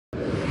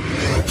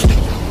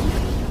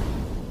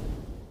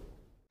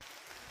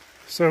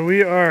So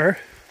we are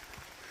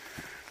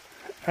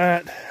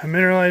at a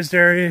mineralized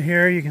area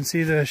here. You can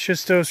see the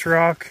schistose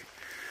rock,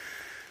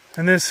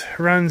 and this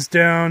runs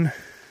down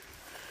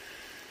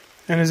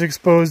and is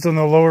exposed on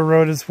the lower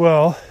road as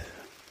well,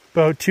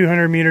 about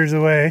 200 meters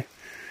away.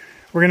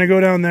 We're going to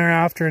go down there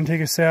after and take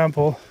a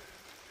sample.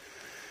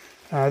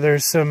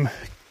 There's some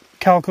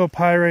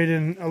chalcopyrite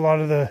in a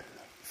lot of the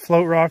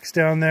float rocks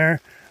down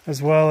there,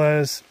 as well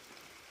as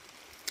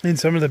in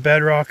some of the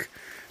bedrock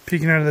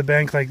peeking out of the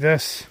bank like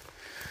this.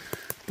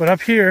 But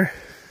up here,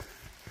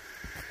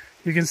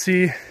 you can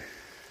see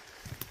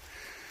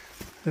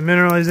the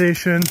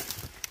mineralization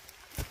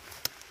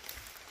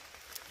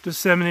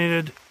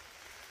disseminated.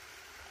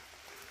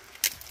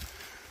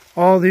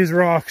 All these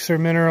rocks are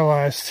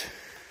mineralized.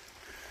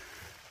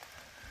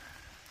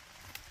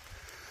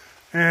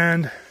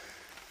 And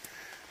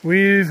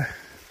we've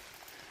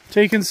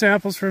taken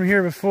samples from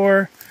here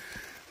before.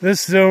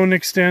 This zone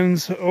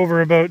extends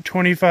over about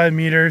 25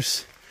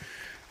 meters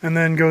and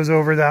then goes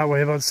over that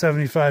way about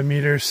 75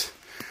 meters.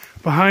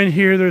 Behind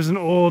here there's an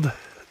old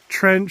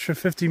trench, a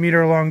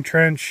 50-meter long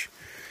trench,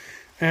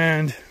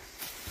 and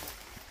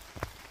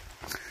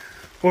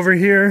over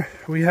here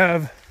we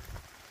have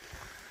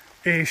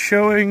a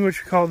showing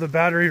which we call the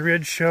Battery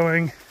Ridge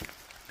Showing,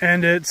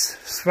 and it's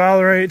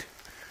sphalerite,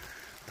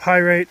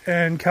 pyrite,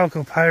 and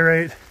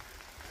chalcopyrite.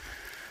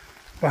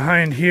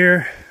 Behind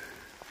here,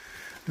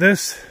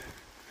 this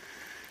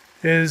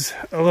is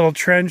a little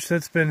trench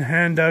that's been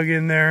hand dug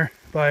in there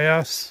by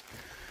us.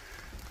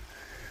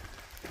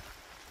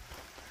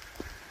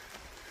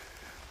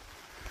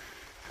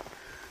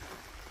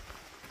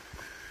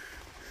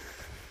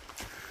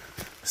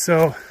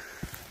 So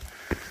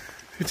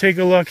if you take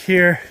a look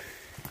here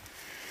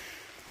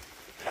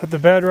at the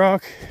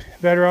bedrock,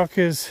 bedrock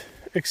is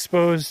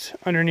exposed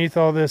underneath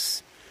all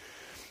this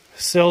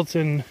silt,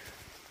 and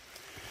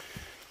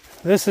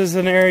this is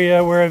an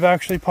area where I've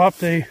actually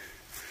popped a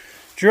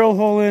drill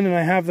hole in, and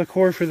I have the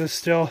core for this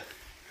still.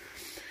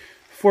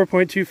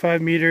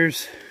 4.25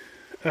 meters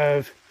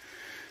of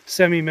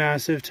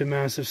semi-massive to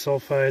massive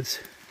sulphides.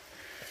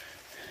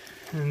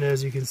 And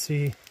as you can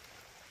see,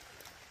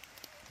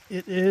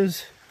 it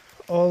is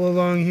all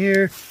along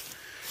here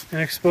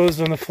and exposed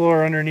on the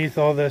floor underneath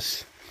all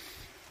this.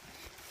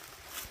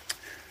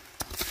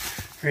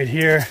 Right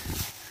here,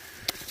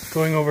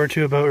 going over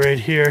to about right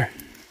here.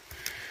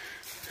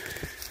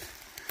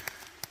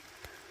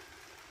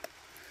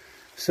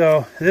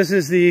 So this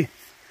is the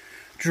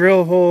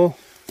drill hole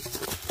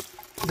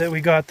that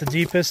we got the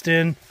deepest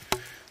in,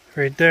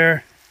 right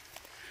there.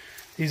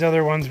 These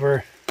other ones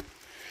were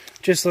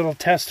just little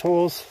test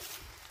holes.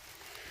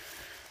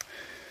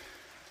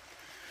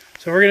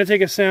 So we're going to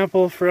take a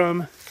sample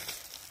from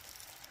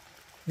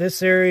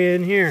this area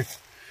in here.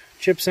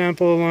 Chip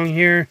sample along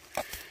here.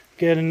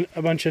 Get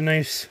a bunch of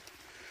nice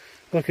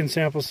looking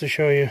samples to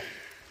show you.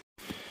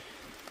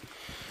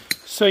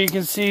 So you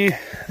can see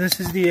this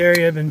is the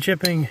area I've been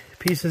chipping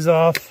pieces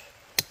off.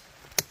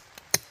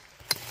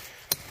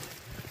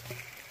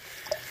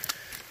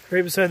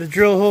 Right beside the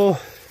drill hole.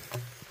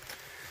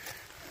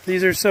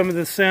 These are some of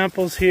the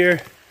samples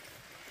here.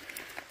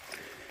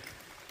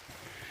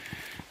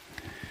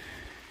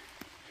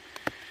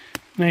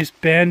 Nice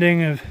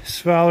banding of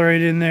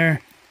sphalerite in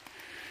there.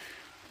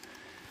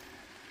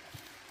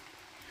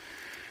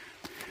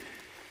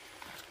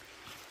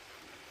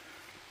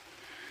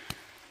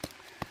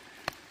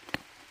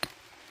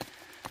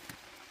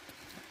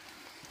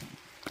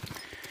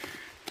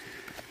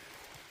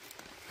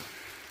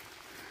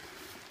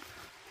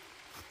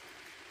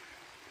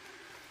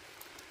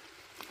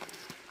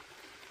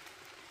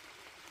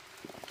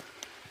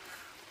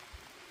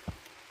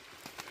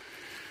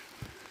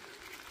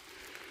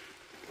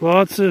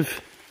 Lots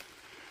of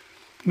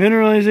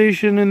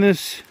mineralization in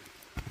this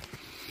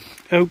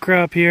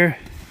outcrop here.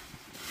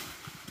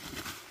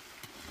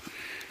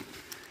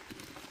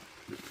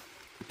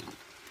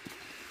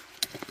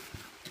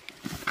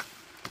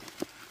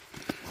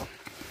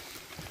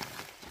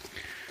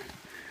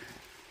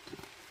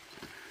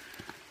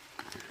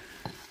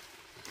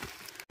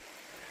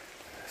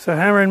 So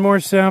hammering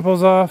more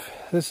samples off.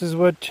 This is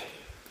what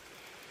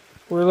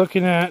we're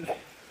looking at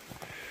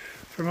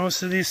for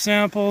most of these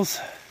samples.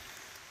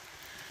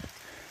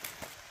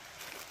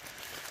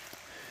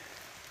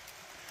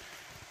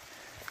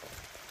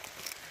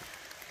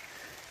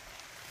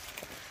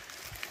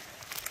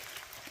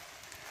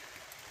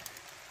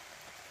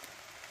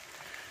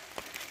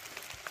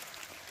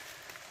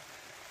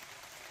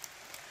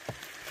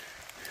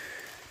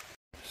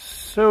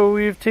 So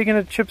we've taken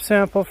a chip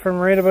sample from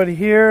right about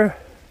here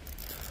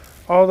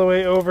all the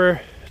way over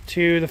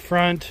to the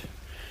front.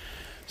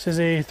 This is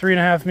a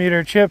 3.5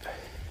 meter chip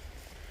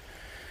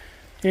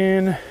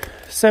in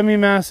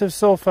semi-massive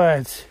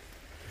sulphides.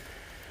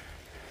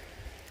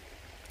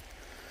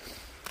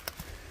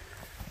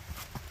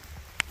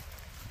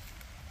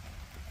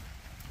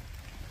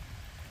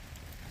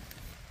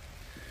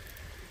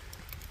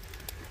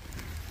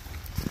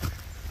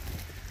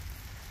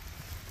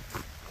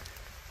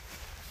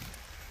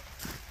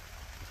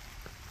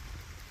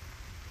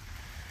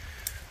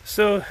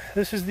 So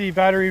this is the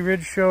Battery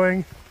Ridge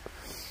Showing.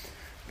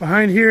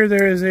 Behind here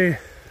there is a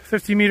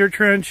 50-meter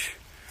trench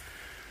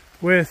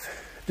with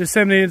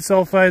disseminated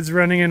sulphides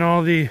running in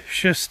all the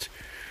schist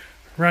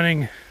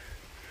running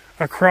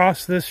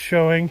across this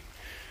showing,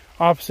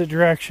 opposite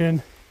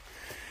direction.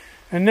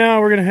 And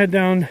now we're going to head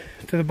down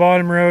to the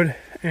bottom road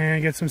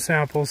and get some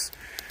samples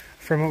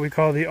from what we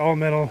call the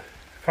all-metal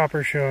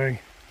copper showing.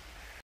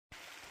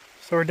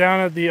 So we're down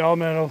at the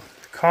all-metal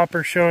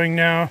copper showing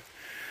now.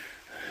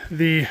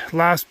 The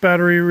last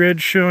Battery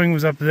Ridge showing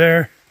was up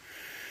there.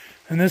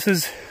 And this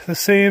is the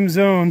same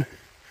zone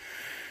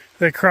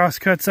that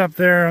cross-cuts up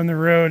there on the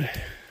road.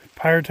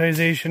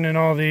 Pyritization in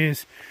all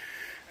these.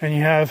 And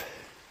you have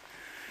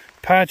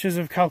patches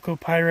of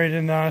chalcopyrite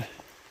in that.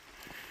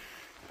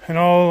 And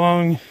all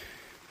along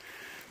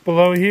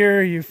below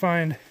here you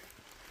find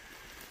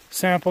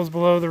samples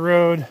below the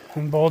road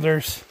and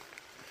boulders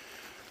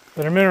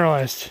that are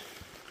mineralized.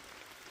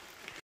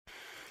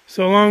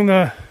 So along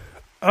the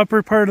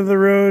upper part of the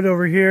road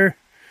over here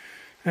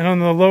and on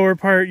the lower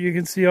part you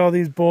can see all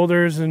these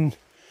boulders, and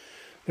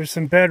there's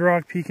some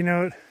bedrock peeking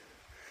out.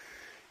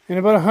 In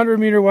about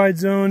 100-meter wide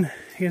zone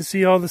you can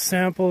see all the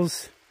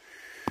samples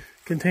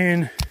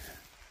contain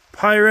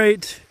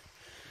pyrite,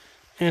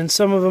 and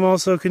some of them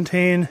also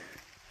contain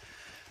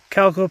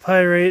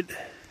chalcopyrite.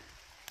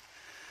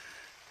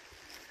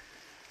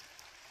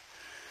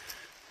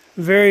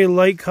 Very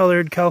light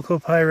colored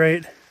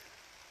chalcopyrite.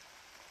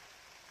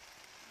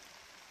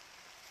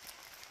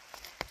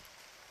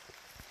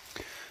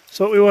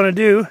 So what we want to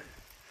do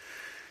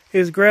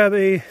is grab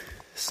a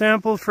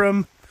sample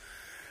from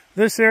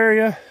this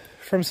area,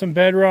 from some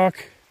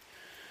bedrock,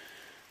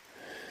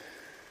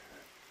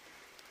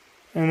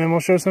 and then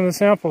we'll show some of the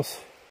samples.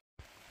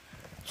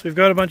 So we've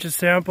got a bunch of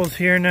samples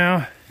here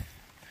now.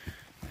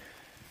 You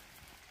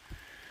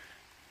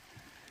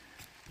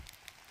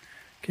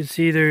can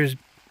see there's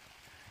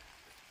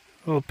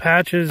little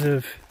patches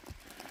of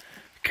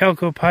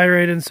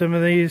chalcopyrite in some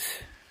of these.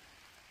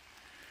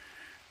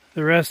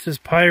 The rest is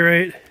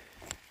pyrite.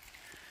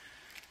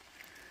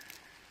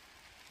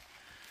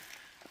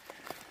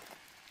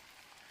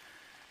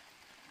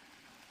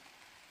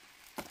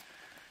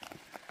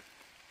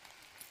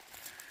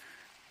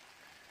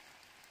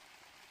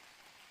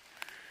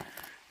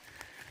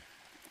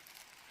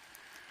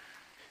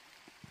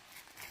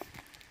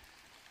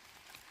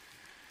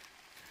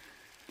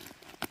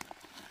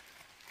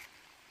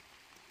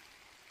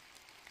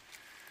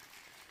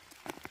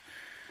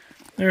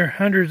 There are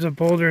hundreds of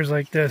boulders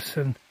like this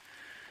and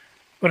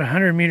about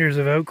 100 meters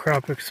of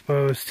outcrop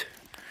exposed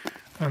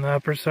on the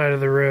upper side of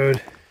the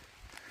road.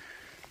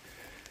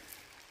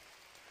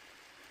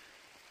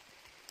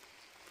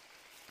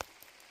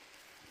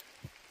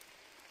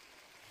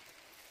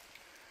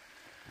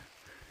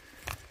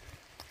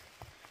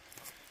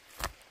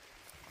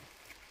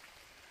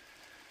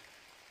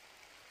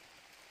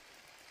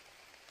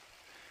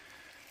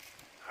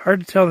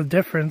 Hard to tell the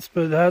difference,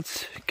 but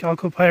that's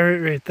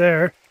chalcopyrite right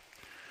there.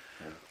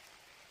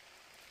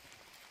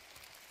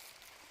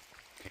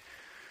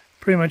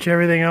 Pretty much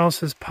everything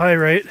else is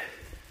pyrite.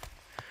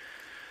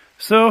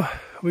 So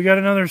we got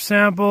another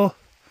sample.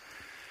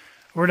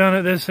 We're done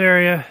at this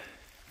area.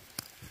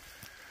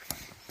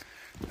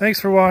 Thanks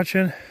for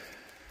watching.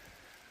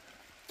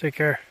 Take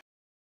care.